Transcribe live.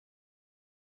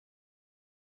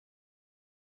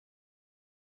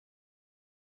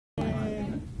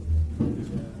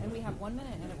1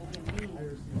 minute and it will be a meeting.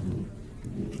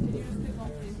 Can you just pick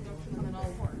off the introduction and then I'll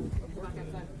report? Back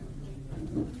outside.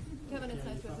 Kevin, it's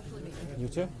nice to officially meet you. You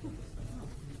too.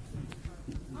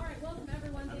 All right, welcome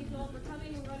everyone. Thank you all for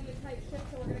coming. We're running a tight ship,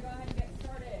 so we're going to go ahead and get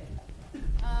started.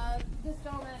 This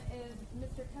gentleman is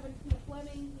Mr. Kevin P.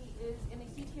 Fleming. He is in the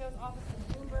CTO's office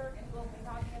in Bloomberg, and we'll be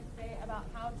talking to us today about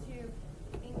how to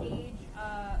engage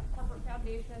corporate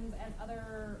foundations and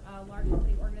other large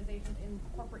company organizations in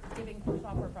corporate giving for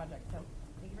software projects. So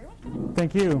thank you very much, Kevin.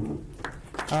 Thank you.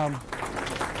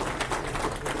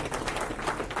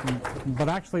 But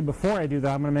actually, before I do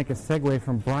that, I'm going to make a segue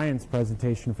from Brian's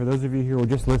presentation. For those of you who are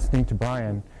just listening to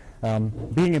Brian,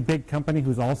 being a big company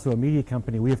who's also a media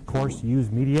company, we of course use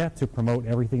media to promote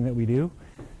everything that we do.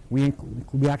 We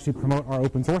actually promote our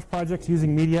open source projects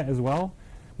using media as well.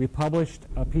 We published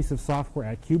a piece of software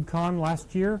at KubeCon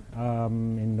last year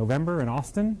in November in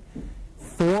Austin.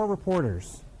 4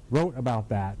 reporters wrote about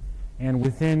that, and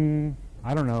within,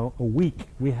 I don't know, a week,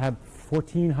 we had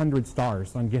 1,400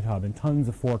 stars on GitHub and tons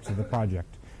of forks of the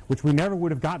project, which we never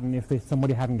would have gotten if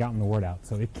somebody hadn't gotten the word out.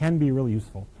 So it can be really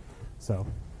useful. So,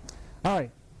 all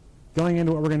right, going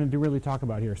into what we're going to really talk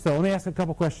about here. So let me ask a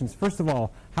couple questions. First of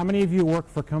all, how many of you work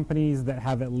for companies that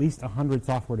have at least 100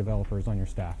 software developers on your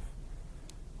staff?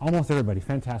 Almost everybody.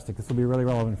 Fantastic. This will be really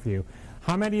relevant for you.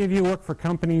 How many of you work for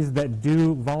companies that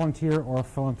do volunteer or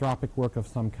philanthropic work of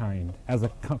some kind as a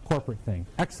corporate thing?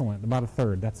 Excellent. About a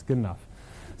third. That's good enough.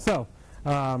 So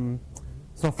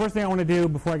first thing I want to do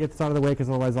before I get this out of the way, because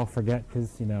otherwise I'll forget,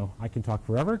 because I can talk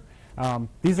forever.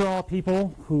 These are all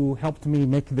people who helped me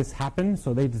make this happen,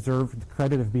 so they deserve the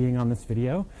credit of being on this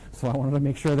video. So I wanted to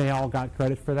make sure they all got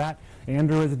credit for that.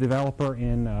 Andrew is a developer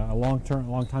in a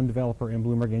long-time developer in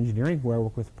Bloomberg Engineering, who I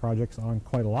work with projects on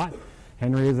quite a lot.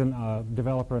 Henry is a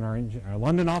developer in our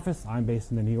London office. I'm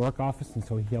based in the New York office, and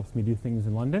so he helps me do things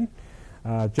in London.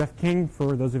 Jeff King,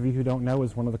 for those of you who don't know,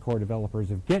 is one of the core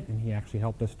developers of Git, and he actually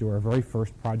helped us do our very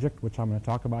first project, which I'm going to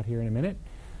talk about here in a minute.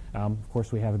 Of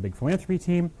course, we have a big philanthropy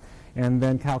team. And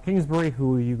then Kyle Kingsbury,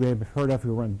 who you may have heard of,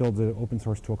 who builds an open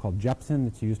source tool called Jepsen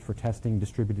that's used for testing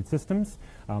distributed systems.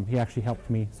 He actually helped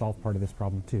me solve part of this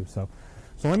problem too. So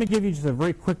let me give you just a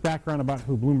very quick background about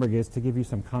who Bloomberg is to give you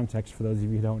some context for those of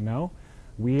you who don't know.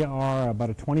 We are about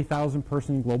a 20,000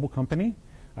 person global company.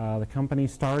 The company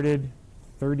started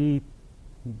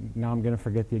now I'm going to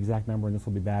forget the exact number and this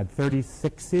will be bad,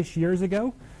 36-ish years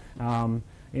ago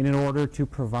in order to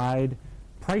provide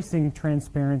pricing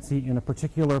transparency in a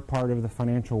particular part of the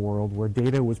financial world where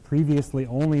data was previously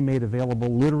only made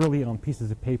available literally on pieces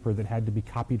of paper that had to be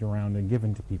copied around and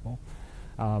given to people.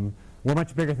 We're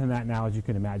much bigger than that now, as you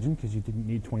can imagine, because you didn't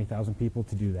need 20,000 people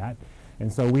to do that.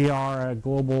 And so we are a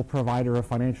global provider of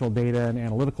financial data and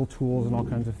analytical tools and all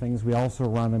kinds of things. We also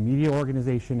run a media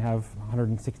organization, have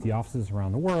 160 offices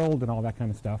around the world and all that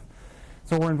kind of stuff.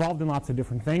 So we're involved in lots of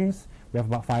different things. We have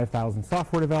about 5,000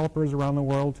 software developers around the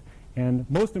world. And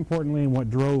most importantly, and what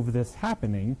drove this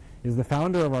happening, is the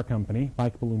founder of our company,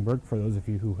 Mike Bloomberg, for those of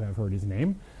you who have heard his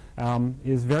name,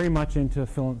 is very much into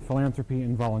philanthropy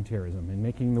and volunteerism and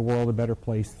making the world a better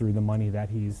place through the money that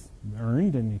he's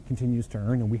earned and he continues to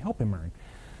earn, and we help him earn.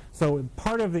 So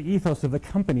part of the ethos of the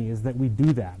company is that we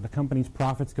do that. The company's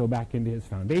profits go back into his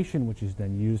foundation, which is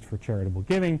then used for charitable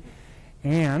giving,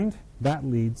 and that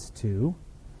leads to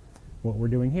what we're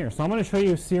doing here. So I'm going to show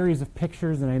you a series of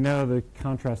pictures, and I know the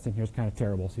contrasting here is kind of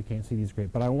terrible, so you can't see these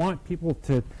great, but I want people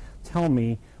to tell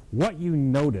me what you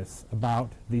notice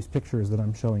about these pictures that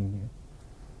I'm showing you.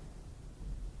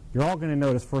 You're all going to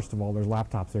notice, first of all, there's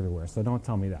laptops everywhere, so don't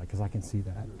tell me that, because I can see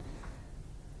that.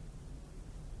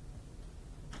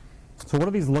 So what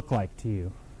do these look like to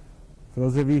you? For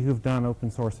those of you who've done open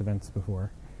source events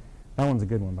before. That one's a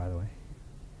good one, by the way.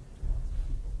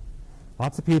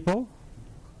 Lots of people.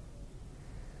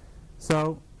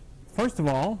 So, first of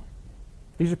all,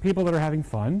 these are people that are having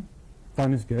fun.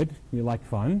 Fun is good. You like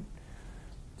fun.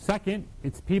 Second,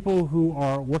 it's people who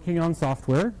are working on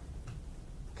software.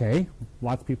 Okay,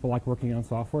 lots of people like working on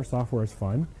software. Software is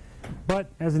fun.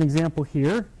 But as an example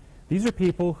here, these are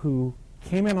people who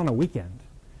came in on a weekend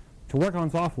to work on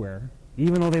software,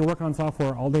 even though they work on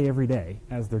software all day, every day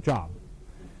as their job.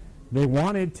 They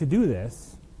wanted to do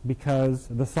this because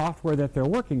the software that they're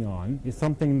working on is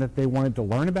something that they wanted to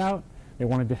learn about, they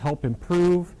wanted to help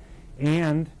improve,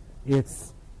 and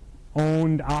it's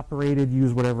owned, operated,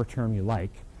 use whatever term you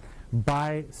like,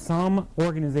 by some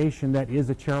organization that is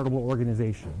a charitable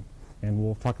organization. And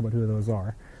we'll talk about who those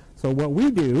are. So what we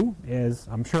do is,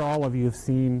 I'm sure all of you have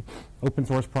seen open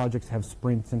source projects have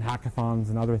sprints and hackathons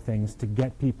and other things to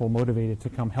get people motivated to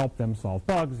come help them solve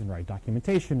bugs and write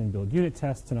documentation and build unit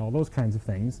tests and all those kinds of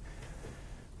things.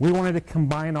 we wanted to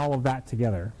combine all of that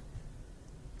together.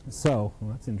 So, well,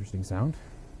 that's an interesting sound.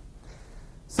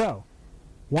 So,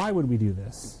 why would we do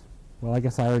this? Well, I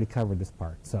guess I already covered this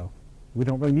part, so we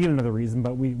don't really need another reason,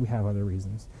 but we have other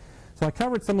reasons. So I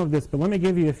covered some of this, but let me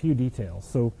give you a few details.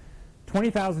 So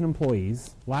 20,000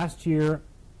 employees. Last year,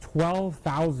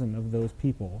 12,000 of those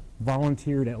people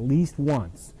volunteered at least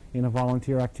once in a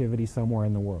volunteer activity somewhere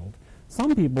in the world.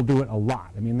 Some people do it a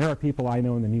lot. I mean, there are people I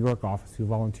know in the New York office who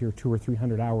volunteer 200 or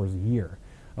 300 hours a year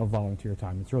of volunteer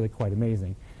time. It's really quite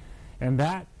amazing. And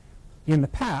that, in the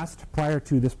past, prior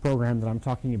to this program that I'm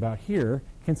talking about here,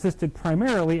 consisted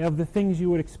primarily of the things you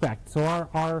would expect. So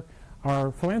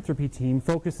our philanthropy team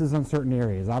focuses on certain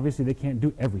areas. Obviously, they can't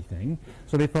do everything.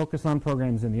 So they focus on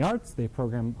programs in the arts, they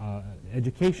program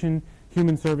education,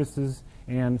 human services,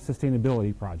 and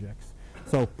sustainability projects.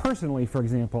 So personally, for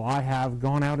example, I have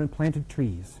gone out and planted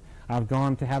trees. I've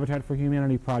gone to Habitat for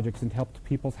Humanity projects and helped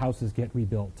people's houses get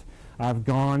rebuilt. I've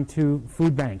gone to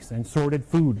food banks and sorted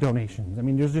food donations. I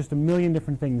mean, there's just a million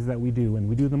different things that we do, and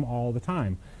we do them all the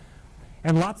time.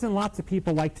 And lots of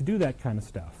people like to do that kind of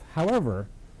stuff. However,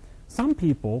 some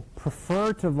people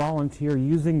prefer to volunteer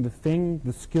using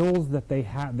the skills that they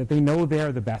have, that they know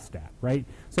they're the best at, right?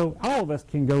 So all of us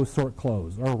can go sort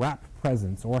clothes or wrap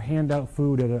presents or hand out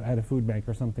food at a food bank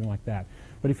or something like that.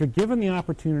 But if you're given the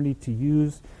opportunity to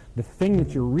use the thing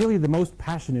that you're really the most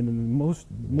passionate and the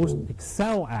most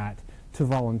excel at to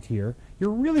volunteer, you're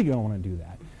really going to want to do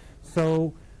that.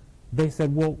 So they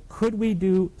said, well, could we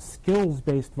do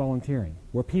skills-based volunteering,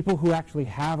 where people who actually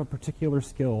have a particular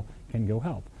skill can go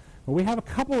help? Well, we have a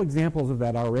couple examples of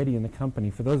that already in the company.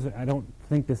 For those, I don't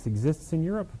think this exists in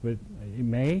Europe, but it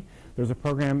may. There's a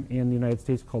program in the United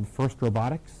States called First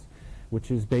Robotics,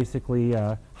 which is basically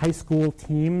high school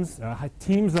teams,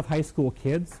 teams of high school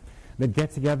kids that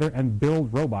get together and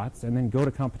build robots and then go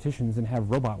to competitions and have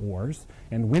robot wars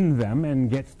and win them and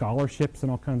get scholarships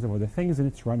and all kinds of other things, and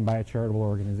it's run by a charitable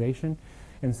organization.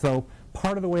 And so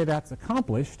part of the way that's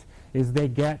accomplished is they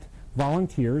get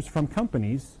volunteers from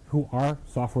companies who are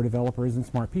software developers and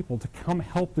smart people to come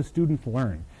help the students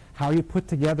learn how you put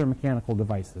together mechanical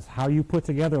devices, how you put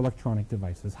together electronic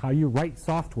devices, how you write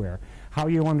software, how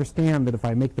you understand that if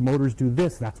I make the motors do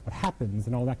this, that's what happens,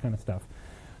 and all that kind of stuff.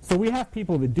 So we have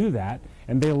people that do that,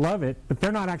 and they love it, but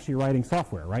they're not actually writing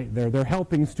software, right? They're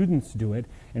helping students do it,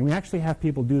 and we actually have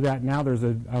people do that. Now there's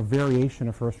a variation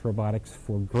of First Robotics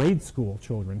for grade school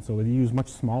children, so they use much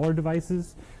smaller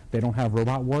devices. They don't have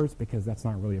robot wars because that's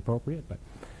not really appropriate. But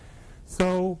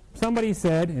so somebody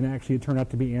said, and actually it turned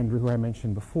out to be Andrew, who I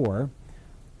mentioned before,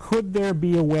 could there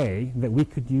be a way that we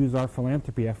could use our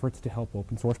philanthropy efforts to help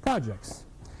open source projects?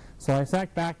 So I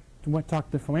sat back and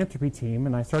talked to the philanthropy team,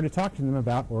 and I started talking to them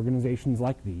about organizations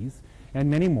like these and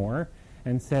many more,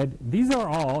 and said, these are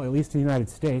all, at least in the United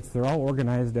States, they're all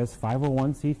organized as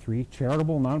 501c3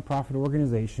 charitable nonprofit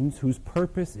organizations whose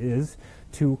purpose is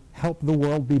to help the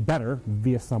world be better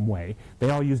via some way. They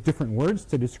all use different words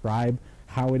to describe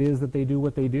how it is that they do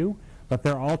what they do, but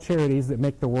they're all charities that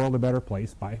make the world a better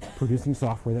place by producing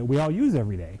software that we all use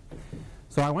every day.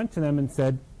 So I went to them and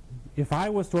said, if I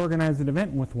was to organize an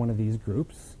event with one of these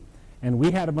groups, and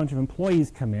we had a bunch of employees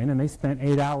come in and they spent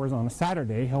 8 hours on a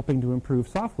Saturday helping to improve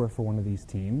software for one of these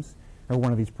teams or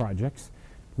one of these projects,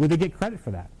 would they get credit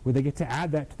for that? Would they get to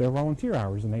add that to their volunteer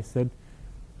hours? And they said,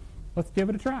 let's give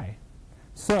it a try.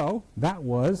 So that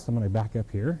was, I'm going to back up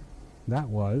here, that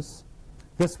was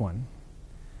this one.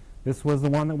 This was the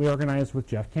one that we organized with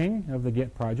Jeff King of the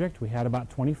Git project. We had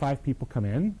about 25 people come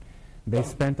in. They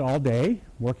spent all day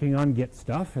working on Git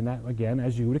stuff, and that, again,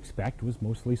 as you would expect, was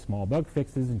mostly small bug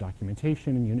fixes and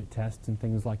documentation and unit tests and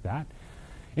things like that.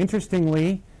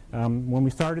 Interestingly, when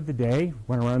we started the day,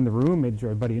 went around the room, made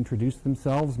sure everybody introduced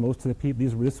themselves. Most of the people,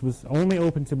 this was only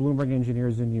open to Bloomberg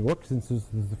engineers in New York, since this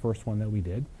was the first one that we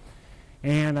did.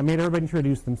 And I made everybody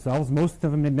introduce themselves. Most of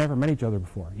them had never met each other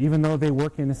before. Even though they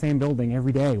work in the same building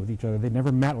every day with each other, they'd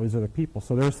never met all these other people.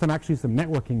 So there's actually some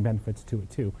networking benefits to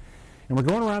it, too. And we're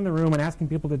going around the room and asking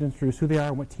people to introduce who they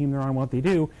are, what team they're on, what they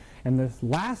do. And this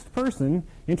last person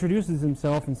introduces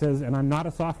himself and says, and I'm not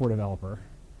a software developer.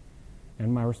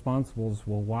 And my response was,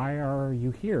 well, why are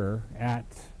you here at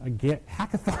a Git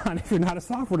hackathon if you're not a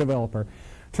software developer?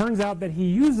 Turns out that he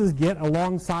uses Git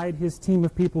alongside his team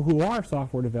of people who are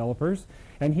software developers,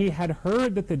 and he had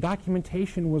heard that the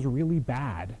documentation was really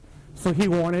bad. So he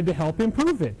wanted to help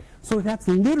improve it. So that's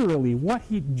literally what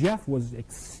Jeff was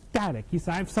ecstatic. He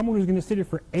said, I have someone who's going to sit here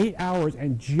for 8 hours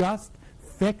and just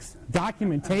fix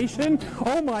documentation?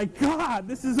 Oh my God,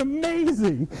 this is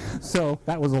amazing. So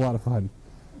that was a lot of fun.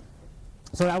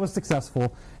 So that was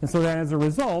successful. And so then as a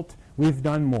result, we've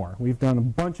done more. We've done a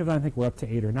bunch of them. I think we're up to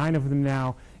 8 or 9 of them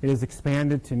now. It has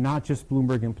expanded to not just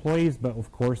Bloomberg employees, but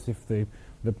of course if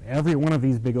every one of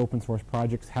these big open source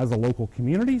projects has a local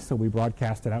community, so we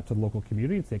broadcast it out to the local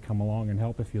community and say come along and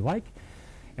help if you like.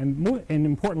 And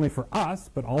importantly for us,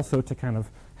 but also to kind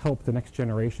of help the next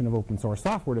generation of open source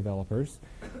software developers,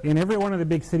 in every one of the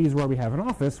big cities where we have an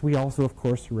office, we also, of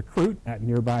course, recruit at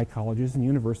nearby colleges and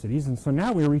universities. And so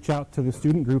now we reach out to the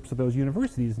student groups of those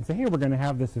universities and say, hey, we're going to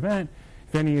have this event.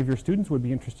 If any of your students would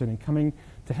be interested in coming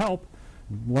to help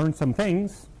learn some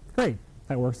things, great.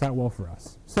 That works out well for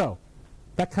us. So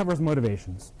that covers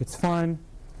motivations. It's fun.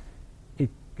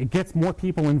 It gets more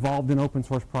people involved in open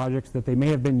source projects that they may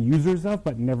have been users of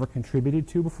but never contributed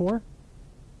to before.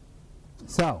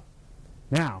 So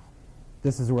now,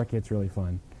 this is where it gets really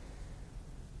fun.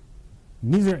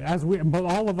 These are, but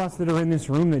all of us that are in this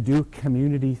room that do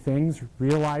community things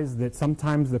realize that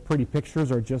sometimes the pretty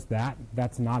pictures are just that.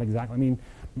 That's not exactly, I mean,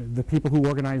 the people who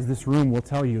organize this room will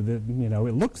tell you that, you know,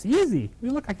 it looks easy. I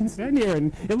mean, look, I can stand here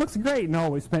and it looks great. No,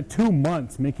 we spent 2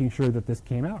 months making sure that this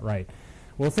came out right.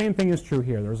 Well, the same thing is true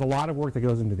here. There's a lot of work that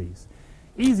goes into these.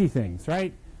 Easy things,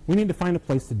 right? We need to find a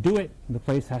place to do it. The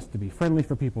place has to be friendly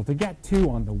for people to get to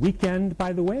on the weekend,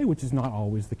 by the way, which is not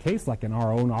always the case. Like in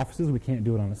our own offices, we can't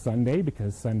do it on a Sunday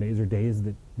because Sundays are days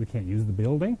that we can't use the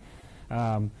building.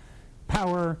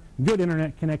 Power, good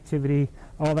internet connectivity,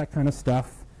 all that kind of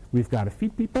stuff. We've got to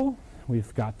feed people.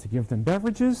 We've got to give them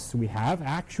beverages. We have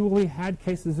actually had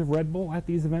cases of Red Bull at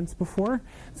these events before,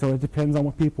 so it depends on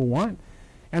what people want.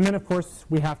 And then, of course,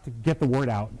 we have to get the word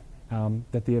out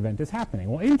that the event is happening.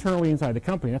 Well, internally inside the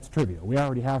company, that's trivial. We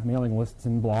already have mailing lists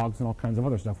and blogs and all kinds of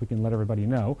other stuff we can let everybody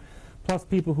know. Plus,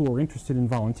 people who are interested in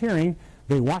volunteering,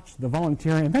 they watch the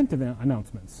volunteer event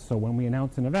announcements. So when we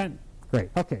announce an event,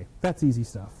 great. Okay, that's easy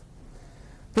stuff.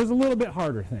 There's a little bit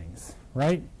harder things,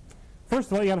 right?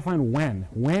 First of all, you got to find when.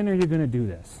 When are you going to do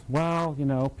this? Well, you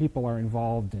know, people are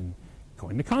involved in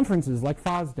going to conferences like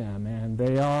FOSDEM, and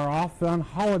they are off on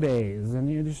holidays,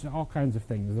 and you know, just all kinds of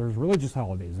things. There's religious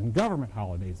holidays and government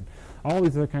holidays and all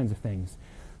these other kinds of things.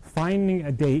 Finding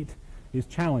a date is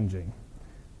challenging.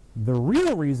 The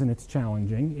real reason it's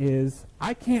challenging is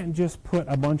I can't just put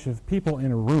a bunch of people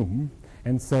in a room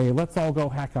and say, let's all go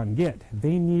hack on Git.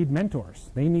 They need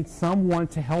mentors. They need someone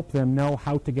to help them know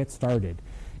how to get started.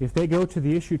 If they go to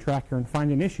the issue tracker and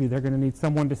find an issue, they're going to need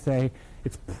someone to say,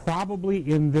 it's probably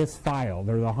in this file.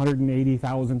 There's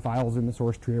 180,000 files in the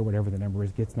source tree or whatever the number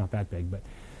is. Git's not that big, but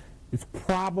it's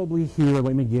probably here.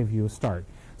 Let me give you a start.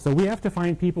 So we have to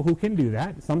find people who can do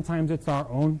that. Sometimes it's our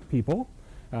own people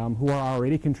who are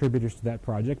already contributors to that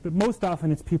project, but most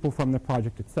often it's people from the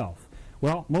project itself.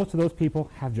 Well, most of those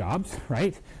people have jobs,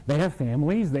 right? They have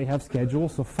families, they have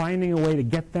schedules, so finding a way to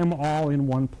get them all in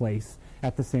one place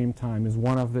at the same time is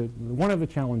one of the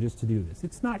challenges to do this.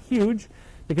 It's not huge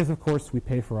because, of course, we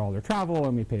pay for all their travel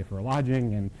and we pay for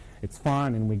lodging and it's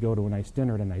fun and we go to a nice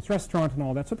dinner at a nice restaurant and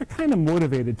all that, so they're kind of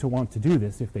motivated to want to do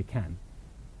this if they can.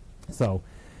 So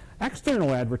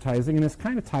external advertising, and this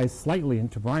kind of ties slightly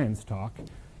into Brian's talk,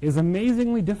 is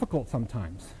amazingly difficult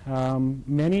sometimes.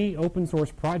 Many open source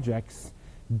projects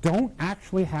don't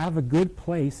actually have a good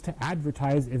place to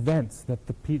advertise events that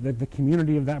the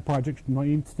community of that project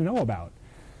needs to know about.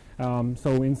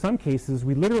 So in some cases,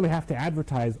 we literally have to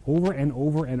advertise over and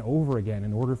over and over again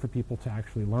in order for people to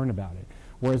actually learn about it.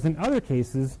 Whereas in other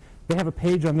cases, they have a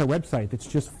page on their website that's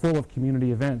just full of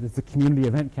community events. It's a community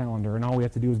event calendar, and all we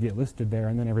have to do is get listed there,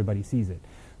 and then everybody sees it.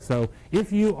 So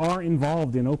if you are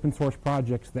involved in open source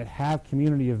projects that have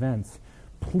community events,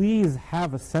 please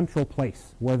have a central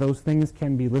place where those things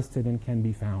can be listed and can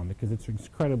be found, because it's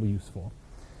incredibly useful.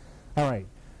 All right,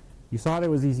 you saw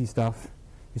there was easy stuff.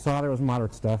 You saw there was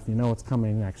moderate stuff. You know what's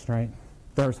coming next, right?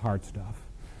 There's hard stuff.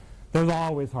 There's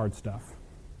always hard stuff.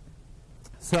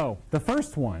 So the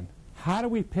first one, how do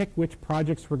we pick which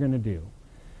projects we're going to do?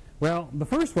 Well, the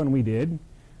first one we did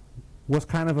was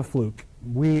kind of a fluke.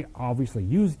 We obviously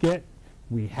used Git.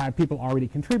 We had people already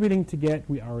contributing to Git.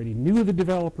 We already knew the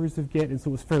developers of Git, and so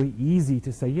it was fairly easy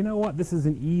to say, you know what, this is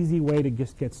an easy way to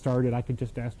just get started. I could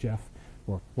just ask Jeff,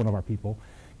 or one of our people,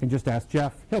 can just ask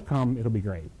Jeff. He'll come. It'll be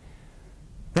great.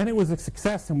 Then it was a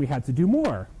success, and we had to do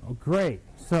more. Oh, great.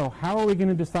 So how are we going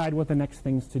to decide what the next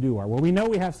things to do are? Well, we know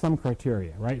we have some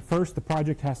criteria, right? First, the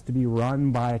project has to be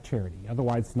run by a charity.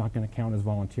 Otherwise, it's not going to count as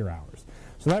volunteer hours.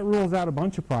 So that rules out a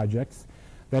bunch of projects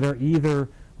that are either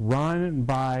run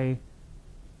by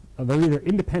they're either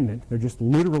independent, they're just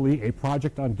literally a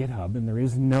project on GitHub, and there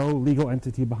is no legal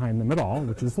entity behind them at all,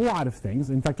 which is a lot of things.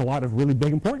 In fact, a lot of really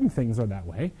big, important things are that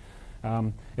way.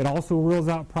 It also rules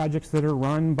out projects that are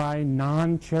run by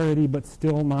non-charity but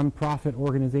still non-profit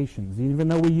organizations. Even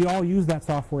though we all use that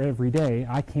software every day,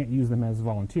 I can't use them as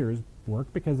volunteers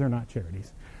work because they're not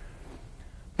charities.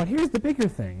 But here's the bigger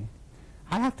thing.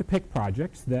 I have to pick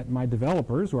projects that my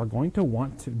developers are going to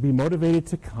want to be motivated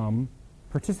to come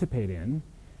participate in,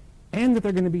 and that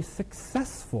they're going to be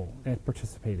successful at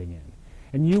participating in.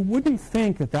 And you wouldn't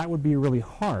think that that would be really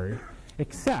hard,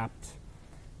 except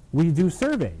we do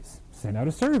surveys. Send out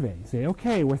a survey. Say,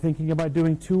 okay, we're thinking about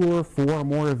doing 2 or 4 or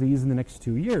more of these in the next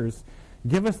 2 years.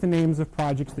 Give us the names of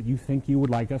projects that you think you would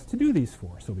like us to do these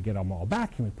for. So we get them all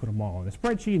back, and we put them all in a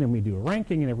spreadsheet, and we do a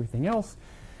ranking and everything else.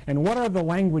 And what are the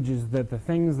languages that the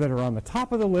things that are on the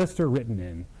top of the list are written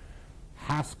in?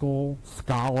 Haskell,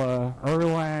 Scala,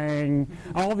 Erlang,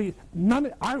 all these.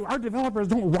 Our developers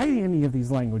don't write any of these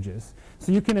languages.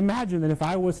 So you can imagine that if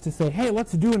I was to say, hey,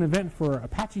 let's do an event for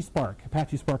Apache Spark.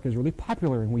 Apache Spark is really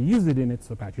popular, and we use it in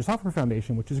its Apache Software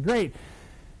Foundation, which is great.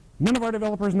 None of our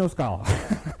developers know Scala.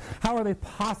 How are they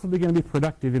possibly going to be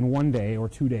productive in 1 day or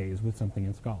 2 days with something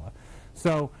in Scala?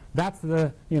 So that's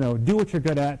the, do what you're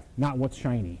good at, not what's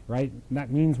shiny, right? That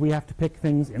means we have to pick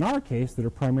things, in our case, that are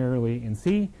primarily in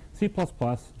C, C++,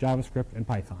 JavaScript, and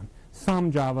Python. Some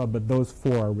Java, but those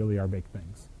 4 are really our big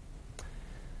things.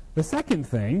 The second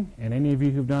thing, and any of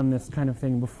you who've done this kind of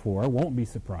thing before won't be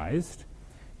surprised,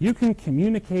 you can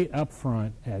communicate up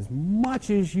front as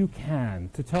much as you can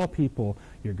to tell people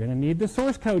you're going to need the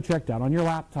source code checked out on your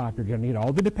laptop, you're going to need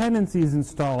all the dependencies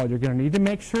installed, you're going to need to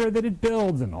make sure that it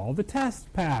builds and all the tests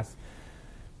pass.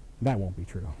 That won't be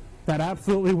true. That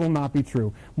absolutely will not be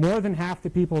true. More than half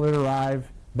the people that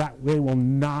arrive, they will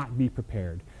not be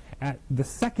prepared. At the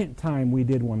second time we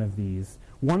did one of these,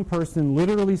 one person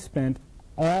literally spent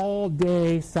all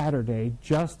day Saturday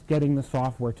just getting the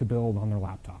software to build on their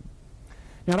laptop.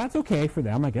 Now that's okay for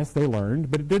them, I guess they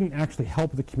learned, but it didn't actually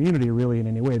help the community really in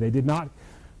any way. They did not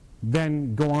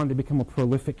then go on to become a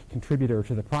prolific contributor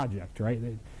to the project, right?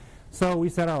 So we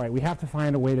said, all right, we have to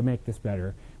find a way to make this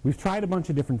better. We've tried a bunch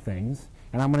of different things,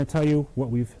 and I'm going to tell you what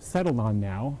we've settled on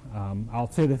now.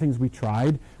 I'll say the things we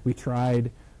tried. We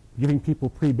tried giving people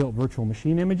pre-built virtual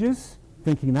machine images,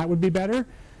 thinking that would be better.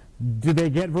 Did they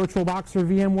get VirtualBox or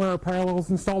VMware or Parallels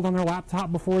installed on their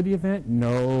laptop before the event?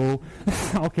 No.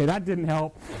 Okay, that didn't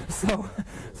help.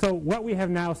 So what we have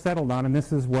now settled on, and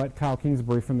this is what Kyle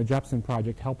Kingsbury from the Jepson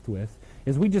project helped with,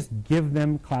 is we just give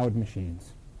them cloud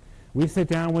machines. We sit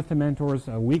down with the mentors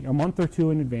a month or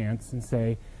 2 in advance and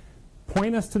say,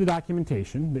 point us to the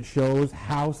documentation that shows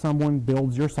how someone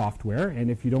builds your software,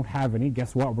 and if you don't have any,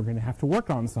 guess what? We're going to have to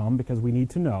work on some because we need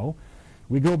to know.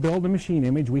 We go build a machine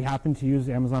image. We happen to use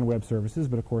Amazon Web Services,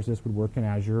 but of course this would work in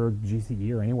Azure, or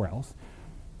GCE, or anywhere else.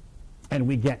 And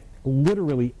we get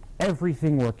literally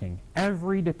everything working.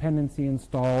 Every dependency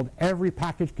installed, every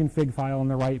package config file in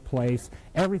the right place,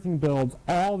 everything builds,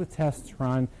 all the tests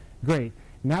run. Great.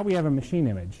 Now we have a machine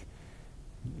image.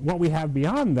 What we have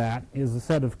beyond that is a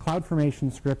set of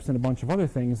CloudFormation scripts and a bunch of other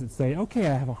things that say, okay,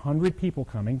 I have 100 people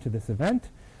coming to this event.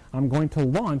 I'm going to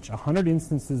launch 100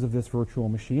 instances of this virtual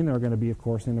machine. They're going to be, of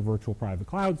course, in a virtual private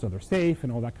cloud, so they're safe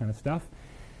and all that kind of stuff.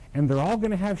 And they're all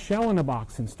going to have Shell in a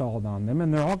Box installed on them,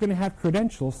 and they're all going to have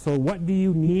credentials. So what do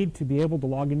you need to be able to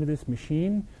log into this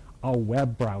machine? A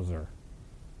web browser.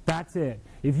 That's it.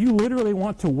 If you literally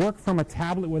want to work from a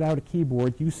tablet without a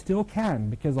keyboard, you still can,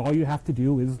 because all you have to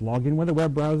do is log in with a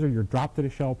web browser, you're dropped at a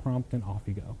shell prompt, and off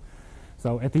you go.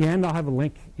 So at the end, I'll have a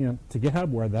link to GitHub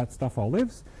where that stuff all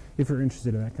lives, if you're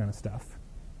interested in that kind of stuff.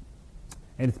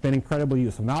 And it's been incredibly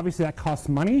useful. Now, obviously, that costs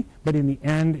money, but in the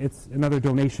end, it's another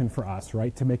donation for us,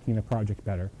 right, to making the project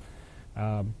better.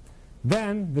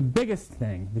 Then, the biggest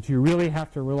thing that you really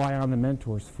have to rely on the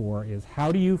mentors for is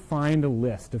how do you find a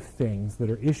list of things that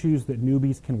are issues that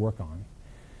newbies can work on?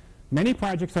 Many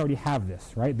projects already have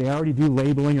this, right? They already do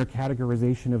labeling or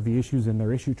categorization of the issues in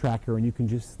their issue tracker, and you can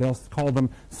they'll call them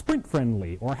sprint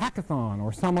friendly or hackathon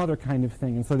or some other kind of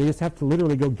thing. And so they just have to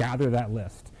literally go gather that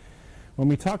list. When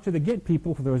we talk to the Git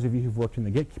people, for those of you who've worked in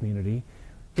the Git community,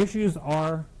 issues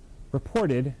are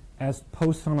reported as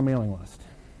posts on a mailing list.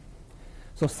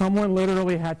 So someone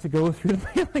literally had to go through the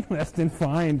mailing list and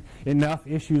find enough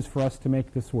issues for us to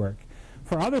make this work.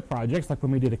 For other projects, like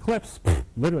when we did Eclipse,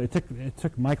 literally it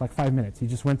took Mike like 5 minutes. He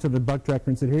just went to the bug tracker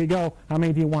and said, here you go, how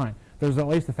many do you want? There's at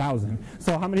least 1,000.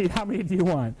 So how many do you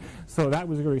want? So that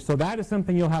was great. So that is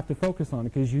something you'll have to focus on,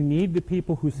 because you need the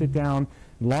people who sit down,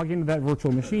 log into that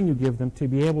virtual machine you give them to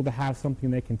be able to have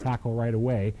something they can tackle right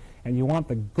away. And you want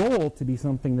the goal to be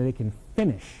something that they can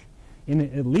finish in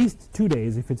at least 2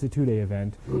 days if it's a 2-day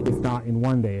event, if not in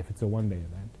 1 day if it's a 1-day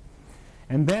event.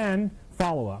 And then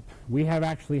Follow-up. We have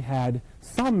actually had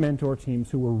some mentor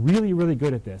teams who were really, really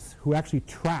good at this, who actually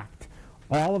tracked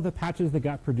all of the patches that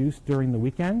got produced during the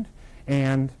weekend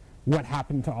and what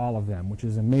happened to all of them, which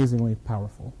is amazingly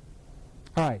powerful.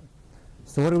 All right,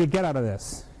 so what do we get out of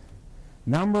this?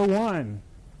 Number one,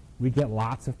 we get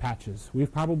lots of patches.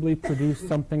 We've probably produced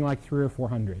something like 300 or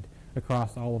 400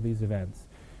 across all of these events.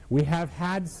 We have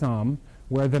had some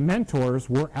where the mentors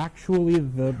were actually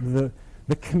the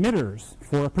committers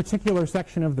for a particular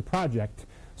section of the project.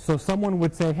 So someone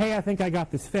would say, hey, I think I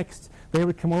got this fixed. They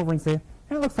would come over and say,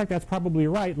 hey, it looks like that's probably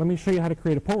right. Let me show you how to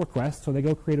create a pull request. So they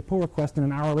go create a pull request, and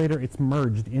an hour later, it's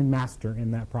merged in master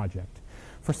in that project.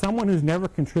 For someone who's never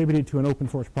contributed to an open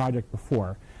source project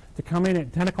before, to come in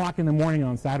at 10 o'clock in the morning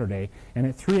on Saturday, and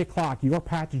at 3 o'clock, your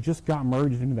patch just got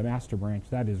merged into the master branch,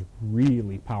 that is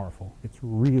really powerful. It's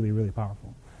really, really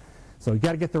powerful. So you've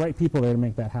got to get the right people there to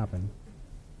make that happen.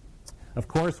 Of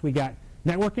course, we got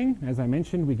networking. As I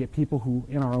mentioned, we get people who,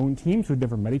 in our own teams, who've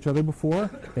never met each other before.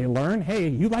 They learn, hey,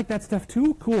 you like that stuff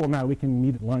too? Cool. Now we can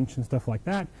meet at lunch and stuff like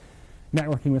that.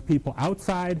 Networking with people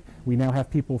outside. We now have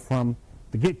people from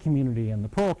the Git community and the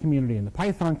Perl community and the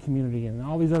Python community and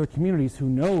all these other communities who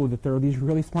know that there are these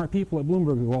really smart people at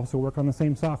Bloomberg who also work on the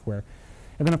same software.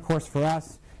 And then, of course, for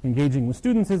us, engaging with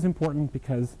students is important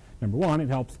because, number one, it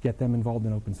helps get them involved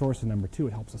in open source, and number two,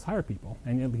 it helps us hire people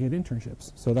and get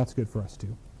internships. So that's good for us,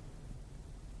 too.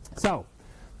 So,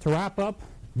 to wrap up,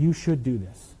 you should do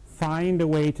this. Find a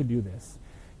way to do this.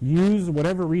 Use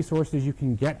whatever resources you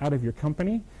can get out of your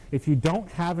company. If you don't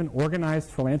have an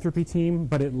organized philanthropy team,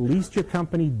 but at least your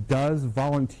company does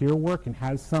volunteer work and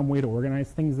has some way to organize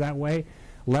things that way,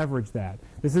 leverage that.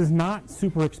 This is not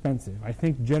super expensive. I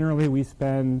think generally we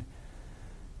spend,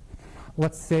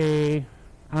 let's say,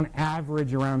 on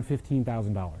average around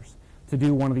 $15,000 to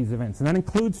do one of these events. And that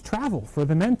includes travel for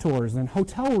the mentors and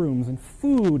hotel rooms and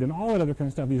food and all that other kind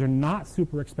of stuff. These are not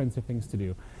super expensive things to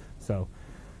do. So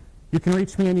you can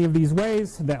reach me any of these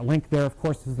ways. That link there, of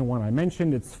course, is the one I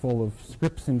mentioned. It's full of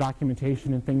scripts and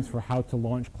documentation and things for how to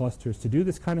launch clusters to do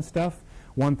this kind of stuff.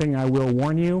 One thing I will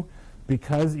warn you,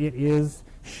 because it is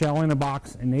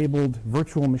shell-in-a-box enabled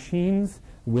virtual machines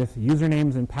with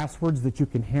usernames and passwords that you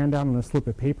can hand out on a slip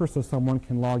of paper so someone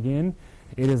can log in,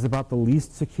 it is about the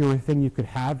least secure thing you could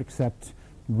have except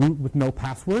root with no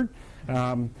password.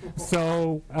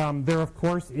 There, of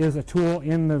course, is a tool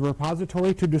in the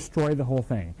repository to destroy the whole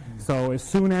thing. So as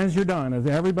soon as you're done, as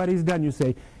everybody's done, you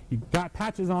say, you got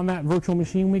patches on that virtual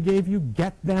machine we gave you,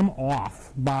 get them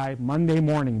off by Monday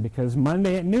morning, because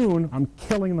Monday at noon, I'm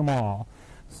killing them all.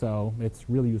 So it's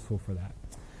really useful for that.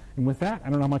 And with that, I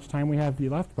don't know how much time we have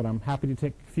left, but I'm happy to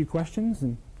take a few questions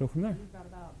and go from there. We've got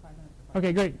about 5 minutes.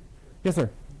 Okay, great. Yes, sir.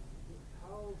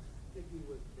 How sticky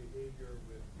was behavior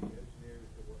with the engineers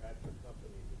that were at your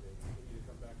company? Did they continue to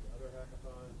come back to other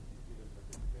hackathons? Did you see them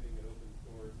participating in open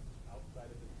source outside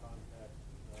of this context?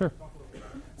 Sure. Talk a little bit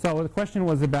about that. So the question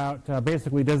was about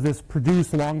basically, does this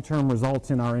produce long-term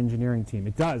results in our engineering team?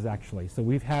 It does, actually. So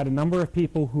we've had a number of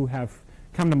people who have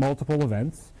come to multiple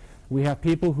events. We have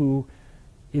people who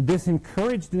this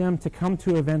encouraged them to come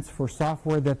to events for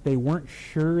software that they weren't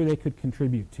sure they could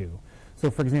contribute to. So,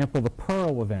 for example, the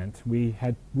Perl event, we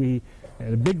had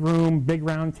a big room, big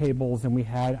round tables, and we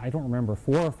had, I don't remember,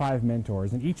 4 or 5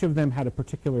 mentors, and each of them had a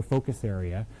particular focus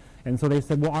area. And so they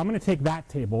said, well, I'm going to take that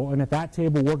table, and at that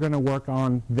table we're going to work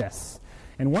on this.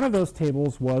 And one of those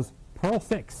tables was Perl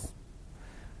 6.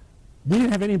 We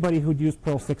didn't have anybody who'd used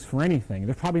Perl 6 for anything.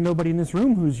 There's probably nobody in this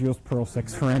room who's used Perl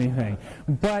 6 for anything.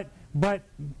 But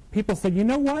people said, you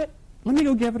know what? Let me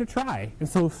go give it a try. And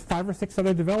so 5 or 6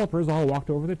 other developers all walked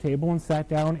over the table and sat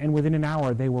down, and within an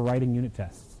hour they were writing unit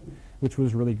tests, which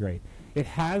was really great. It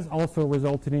has also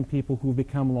resulted in people who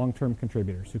become long-term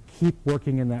contributors, who keep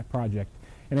working in that project.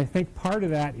 And I think part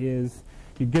of that is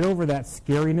you get over that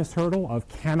scariness hurdle of,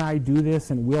 can I do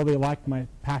this and will they like my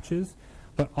patches?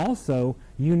 But also,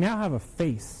 you now have a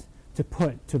face to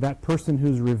put to that person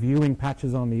who's reviewing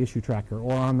patches on the issue tracker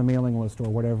or on the mailing list or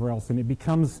whatever else, and it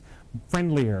becomes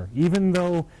friendlier. Even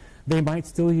though they might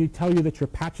still tell you that your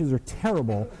patches are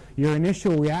terrible, your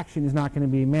initial reaction is not going to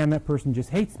be, man, that person just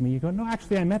hates me. You go, no,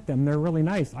 actually, I met them. They're really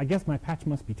nice. I guess my patch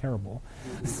must be terrible.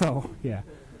 So, yeah.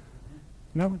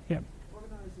 No? Yeah.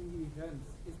 Organizing the events,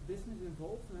 is business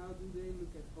involved, and how do they look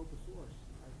at open source?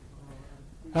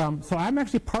 So I'm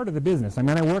actually part of the business. I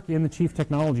mean, I work in the Chief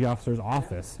Technology Officer's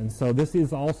office, and so this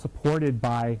is all supported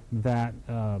by that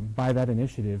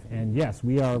initiative. And yes,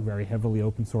 we are very heavily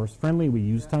open source friendly. We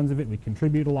use tons of it. We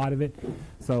contribute a lot of it.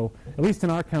 So at least in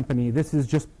our company, this is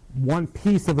just one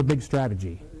piece of a big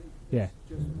strategy. Yeah.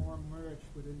 Just more merge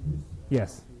within this.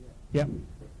 Yes. Yep.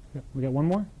 We got one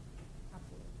more?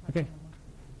 Absolutely. Okay.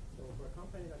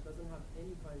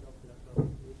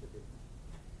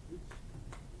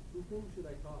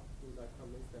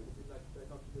 Is it like do I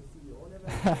talk to the CEO on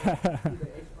event, or to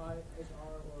the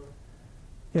HR or?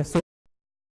 Yeah, so